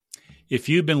If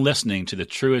you've been listening to the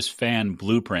Truest Fan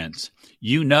Blueprints,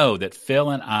 you know that Phil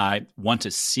and I want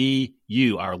to see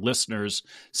you, our listeners,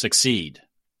 succeed.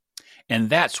 And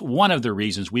that's one of the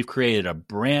reasons we've created a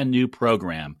brand new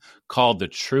program called the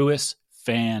Truest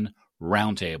Fan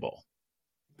Roundtable.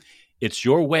 It's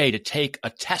your way to take a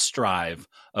test drive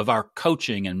of our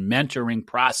coaching and mentoring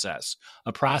process,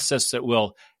 a process that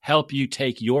will help you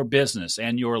take your business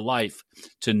and your life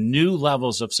to new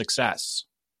levels of success.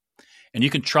 And you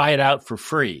can try it out for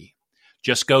free.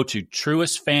 Just go to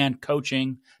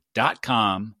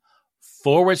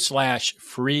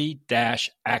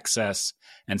truestfancoaching.com/free-access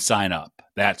and sign up.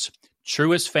 That's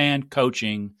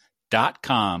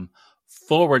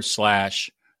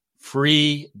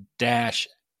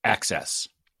truestfancoaching.com/free-access.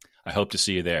 I hope to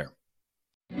see you there.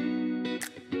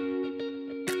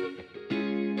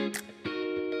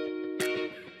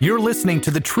 You're listening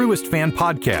to the Truest Fan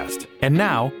Podcast. And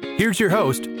now, here's your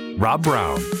host, Rob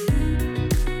Brown.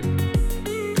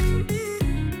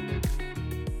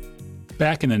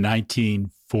 Back in the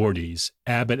 1940s,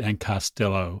 Abbott and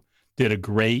Costello did a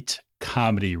great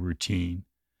comedy routine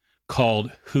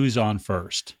called Who's On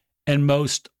First? And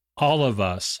most all of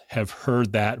us have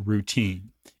heard that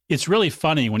routine. It's really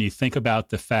funny when you think about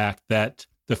the fact that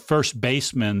the first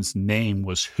baseman's name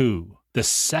was Who, the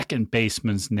second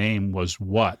baseman's name was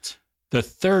What, the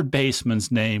third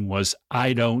baseman's name was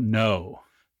I Don't Know,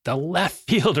 the left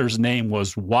fielder's name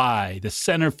was Why, the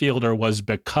center fielder was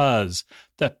Because,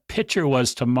 the pitcher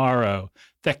was Tomorrow,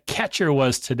 the catcher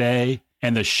was Today,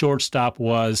 and the shortstop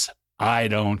was I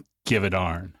Don't Give a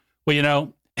Darn. Well, you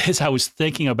know, as I was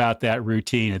thinking about that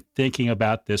routine and thinking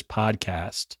about this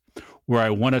podcast, where I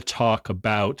want to talk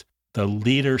about the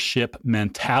leadership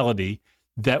mentality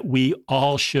that we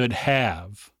all should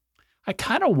have, I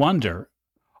kind of wonder,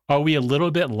 are we a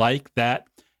little bit like that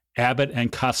Abbott and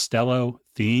Costello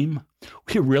theme?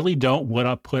 We really don't want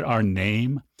to put our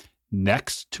name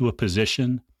next to a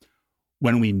position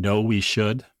when we know we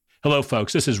should. Hello,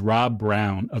 folks. This is Rob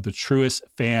Brown of the Truest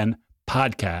Fan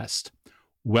Podcast.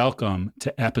 Welcome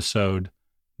to episode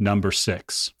number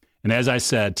 6. And as I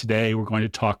said, today we're going to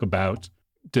talk about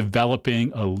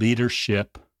developing a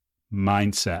leadership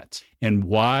mindset and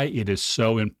why it is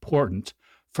so important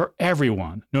for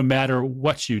everyone, no matter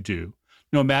what you do,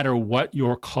 no matter what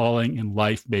your calling in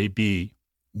life may be,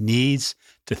 needs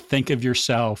to think of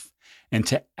yourself and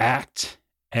to act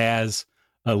as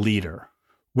a leader,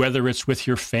 whether it's with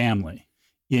your family,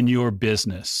 in your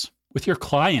business, with your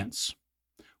clients,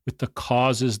 with the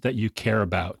causes that you care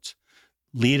about.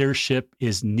 Leadership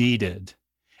is needed,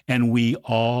 and we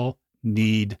all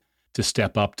need to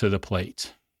step up to the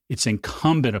plate. It's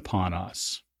incumbent upon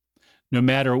us, no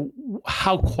matter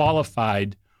how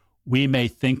qualified we may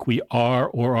think we are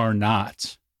or are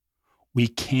not. We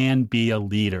can be a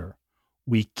leader.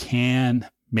 We can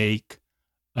make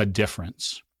a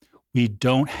difference. We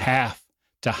don't have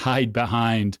to hide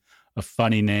behind a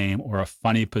funny name or a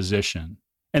funny position.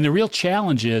 And the real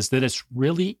challenge is that it's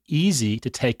really easy to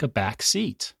take a back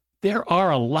seat. There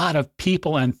are a lot of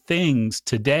people and things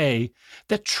today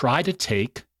that try to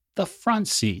take the front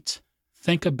seat.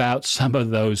 Think about some of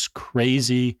those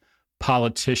crazy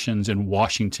politicians in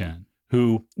Washington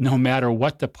who, no matter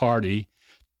what the party,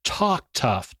 talk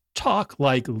tough, talk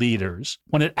like leaders.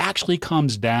 When it actually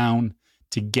comes down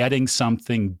to getting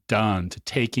something done, to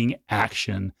taking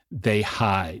action, they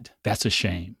hide. That's a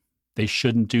shame. They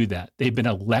shouldn't do that. They've been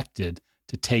elected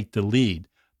to take the lead.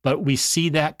 But we see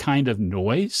that kind of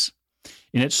noise,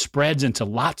 and it spreads into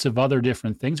lots of other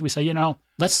different things. We say, you know,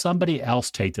 let somebody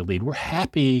else take the lead. We're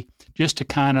happy just to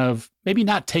kind of maybe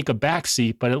not take a back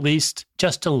seat, but at least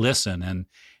just to listen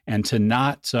and to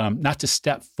not to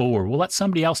step forward. We'll let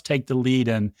somebody else take the lead,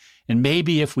 and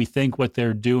maybe if we think what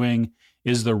they're doing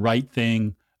is the right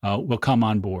thing, we'll come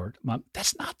on board.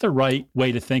 That's not the right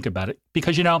way to think about it,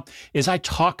 because, you know, as I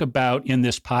talk about in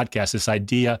this podcast, this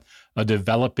idea of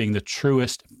developing the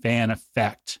truest fan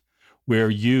effect, where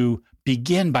you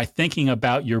begin by thinking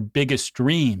about your biggest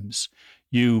dreams.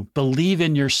 You believe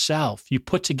in yourself. You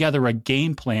put together a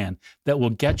game plan that will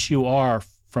get you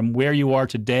from where you are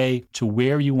today to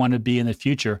where you want to be in the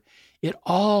future. It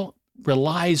all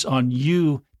relies on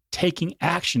you taking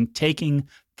action, taking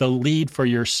the lead for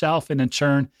yourself, and in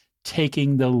turn,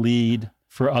 taking the lead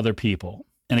for other people.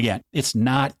 And again, it's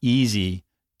not easy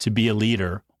to be a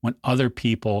leader when other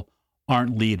people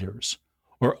aren't leaders,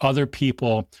 or other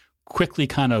people quickly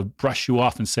kind of brush you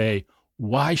off and say,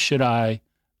 why should I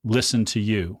listen to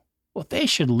you? Well, they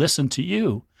should listen to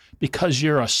you because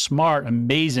you're a smart,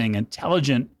 amazing,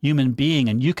 intelligent human being,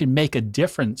 and you can make a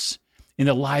difference in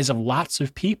the lives of lots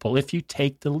of people if you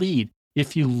take the lead.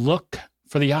 If you look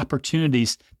for the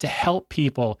opportunities to help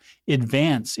people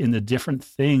advance in the different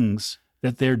things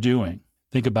that they're doing.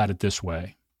 Think about it this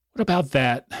way. What about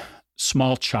that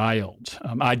small child?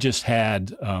 I just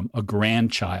had a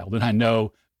grandchild, and I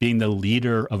know being the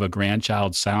leader of a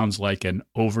grandchild sounds like an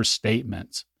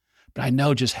overstatement, but I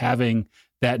know just having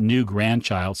that new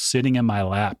grandchild sitting in my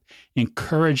lap,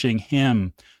 encouraging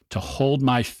him to hold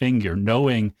my finger,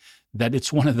 knowing that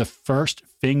it's one of the first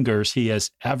fingers he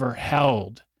has ever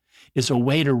held, is a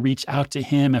way to reach out to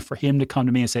him and for him to come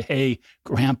to me and say, hey,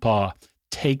 Grandpa,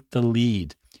 take the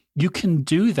lead. You can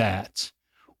do that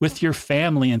with your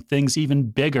family and things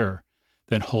even bigger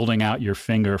than holding out your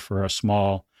finger for a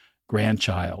small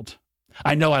grandchild.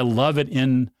 I know I love it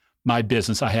in my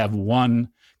business. I have one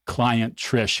client,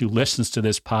 Trish, who listens to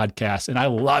this podcast, and I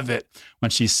love it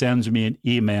when she sends me an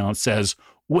email and says,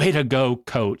 way to go,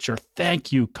 coach, or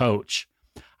thank you, coach.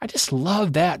 I just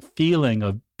love that feeling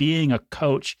of being a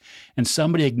coach and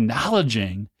somebody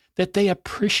acknowledging that they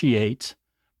appreciate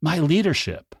my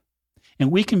leadership.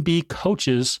 And we can be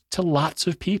coaches to lots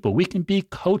of people. We can be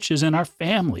coaches in our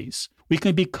families. We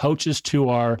can be coaches to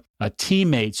our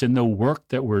teammates in the work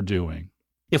that we're doing.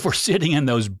 If we're sitting in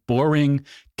those boring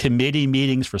committee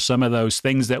meetings for some of those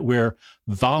things that we're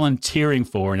volunteering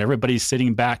for, and everybody's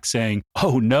sitting back saying,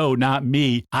 oh, no, not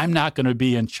me. I'm not going to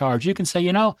be in charge. You can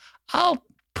say, I'll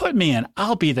put me in.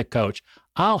 I'll be the coach.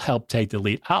 I'll help take the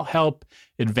lead. I'll help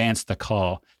advance the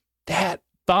call. That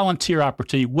volunteer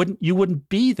opportunity, you wouldn't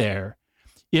be there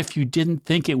if you didn't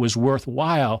think it was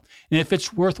worthwhile. And if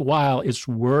it's worthwhile, it's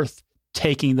worth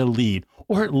taking the lead,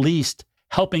 or at least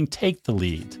helping take the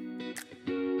lead.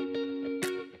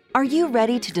 Are you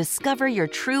ready to discover your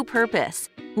true purpose,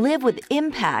 live with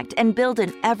impact, and build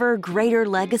an ever greater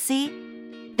legacy?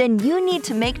 Then you need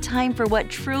to make time for what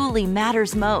truly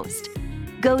matters most.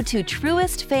 Go to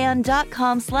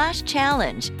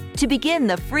truestfan.com/challenge to begin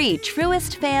the free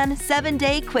Truest Fan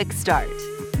 7-Day Quick Start.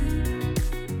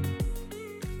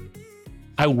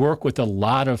 I work with a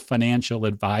lot of financial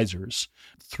advisors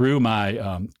through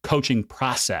my coaching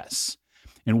process.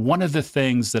 And one of the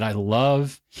things that I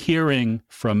love hearing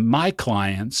from my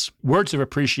clients, words of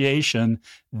appreciation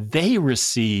they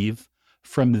receive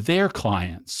from their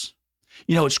clients.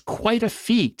 It's quite a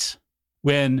feat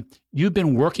when you've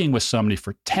been working with somebody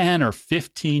for 10 or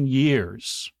 15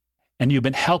 years and you've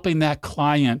been helping that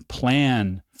client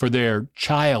plan for their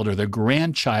child or their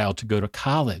grandchild to go to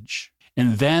college.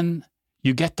 And then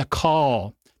you get the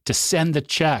call to send the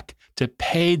check to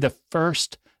pay the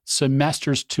first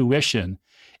semester's tuition.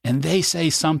 And they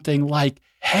say something like,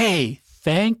 hey,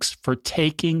 thanks for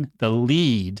taking the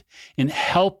lead in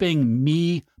helping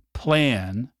me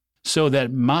plan so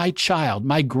that my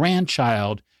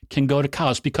grandchild can go to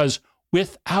college, because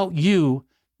without you,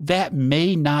 that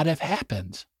may not have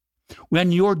happened.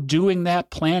 When you're doing that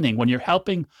planning, when you're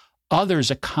helping others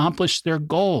accomplish their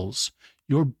goals,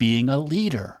 you're being a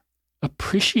leader.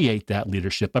 Appreciate that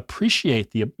leadership. Appreciate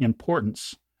the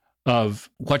importance of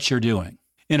what you're doing.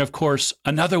 And of course,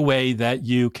 another way that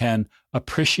you can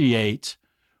appreciate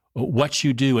what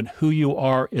you do and who you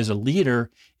are as a leader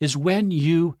is when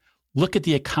you look at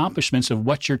the accomplishments of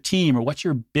what your team or what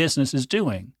your business is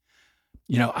doing.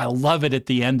 I love it at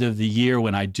the end of the year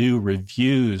when I do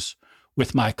reviews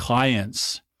with my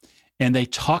clients and they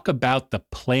talk about the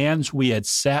plans we had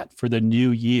set for the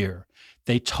new year.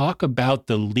 They talk about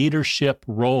the leadership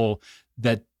role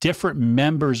that different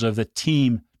members of the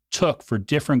team took for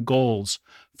different goals,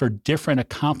 for different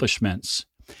accomplishments.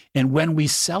 And when we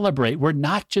celebrate, we're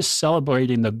not just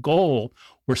celebrating the goal,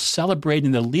 we're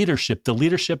celebrating the leadership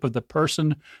of the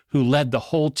person who led the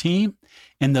whole team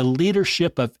and the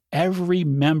leadership of every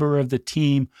member of the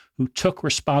team who took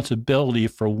responsibility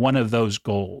for one of those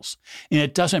goals. And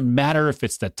it doesn't matter if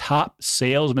it's the top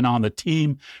salesman on the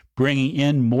team bringing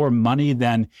in more money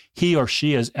than he or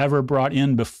she has ever brought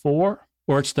in before,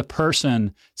 or it's the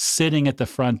person sitting at the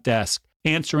front desk,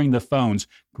 answering the phones,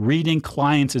 greeting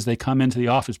clients as they come into the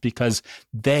office because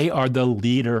they are the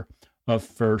leader of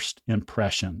first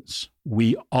impressions.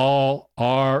 We all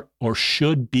are or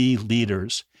should be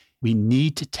leaders. We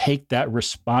need to take that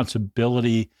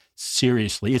responsibility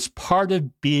seriously. It's part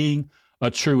of being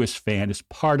a truest fan. It's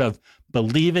part of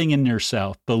believing in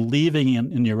yourself, believing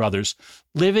in your others,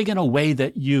 living in a way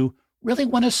that you really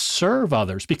want to serve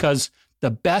others, because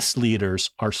the best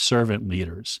leaders are servant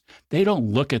leaders. They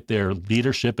don't look at their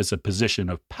leadership as a position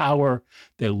of power.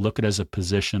 They look at it as a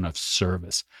position of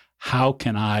service. How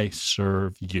can I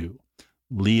serve you?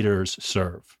 Leaders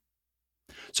serve.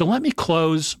 So let me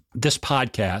close this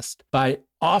podcast by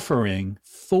offering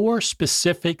 4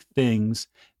 specific things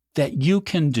that you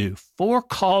can do, 4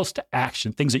 calls to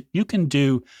action, things that you can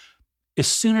do as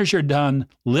soon as you're done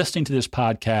listening to this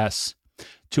podcast,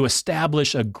 to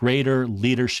establish a greater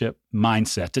leadership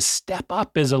mindset, to step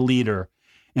up as a leader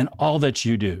in all that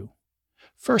you do.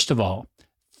 First of all,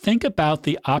 think about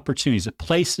the opportunities, the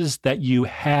places that you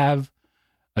have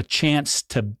a chance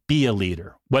to be a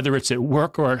leader, whether it's at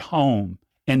work or at home,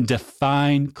 and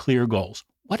define clear goals.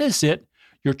 What is it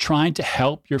you're trying to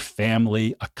help your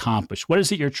family accomplish? What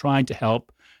is it you're trying to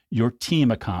help your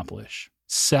team accomplish?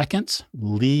 Second,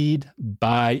 lead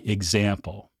by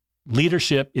example.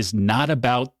 Leadership is not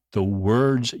about the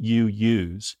words you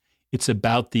use. It's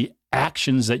about the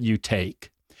actions that you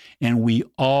take. And we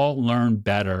all learn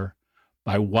better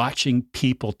by watching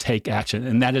people take action.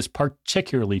 And that is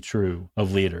particularly true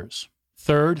of leaders.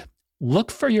 Third,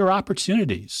 look for your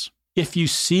opportunities. If you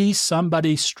see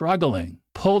somebody struggling,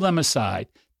 pull them aside.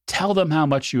 Tell them how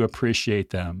much you appreciate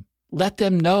them. Let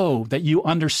them know that you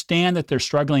understand that they're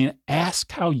struggling and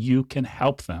ask how you can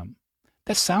help them.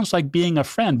 That sounds like being a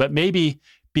friend, but maybe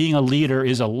being a leader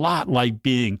is a lot like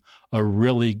being a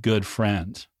really good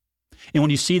friend. And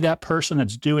when you see that person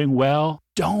that's doing well,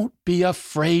 don't be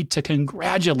afraid to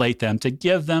congratulate them, to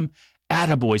give them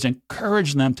attaboys,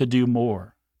 encourage them to do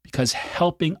more, because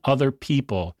helping other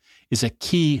people is a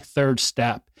key third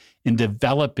step in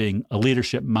developing a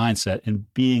leadership mindset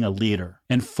and being a leader.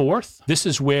 And fourth, this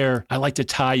is where I like to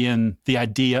tie in the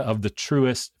idea of the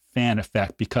truest fan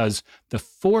effect, because the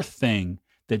fourth thing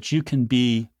that you can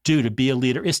do to be a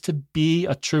leader is to be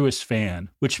a truest fan,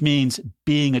 which means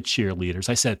being a cheerleader. As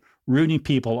I said, rooting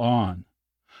people on,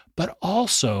 but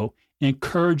also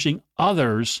encouraging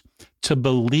others to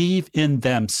believe in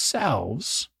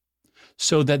themselves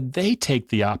so that they take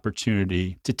the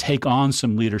opportunity to take on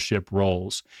some leadership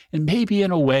roles and maybe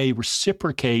in a way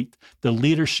reciprocate the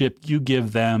leadership you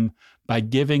give them by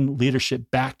giving leadership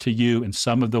back to you in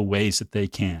some of the ways that they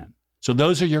can. So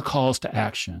those are your calls to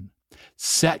action.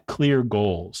 Set clear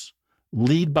goals,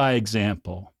 lead by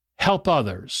example, help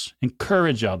others,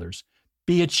 encourage others,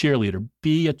 be a cheerleader,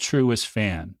 be a truest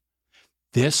fan.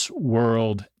 This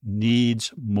world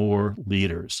needs more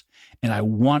leaders, and I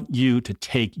want you to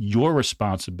take your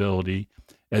responsibility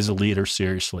as a leader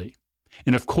seriously.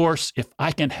 And of course, if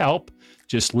I can help,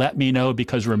 just let me know,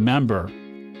 because remember,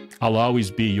 I'll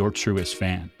always be your truest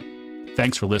fan.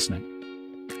 Thanks for listening.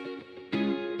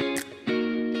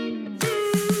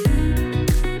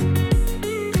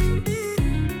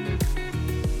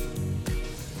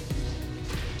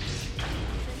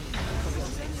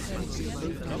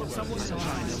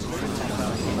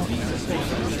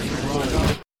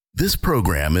 This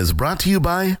program is brought to you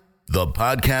by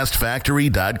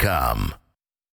thepodcastfactory.com.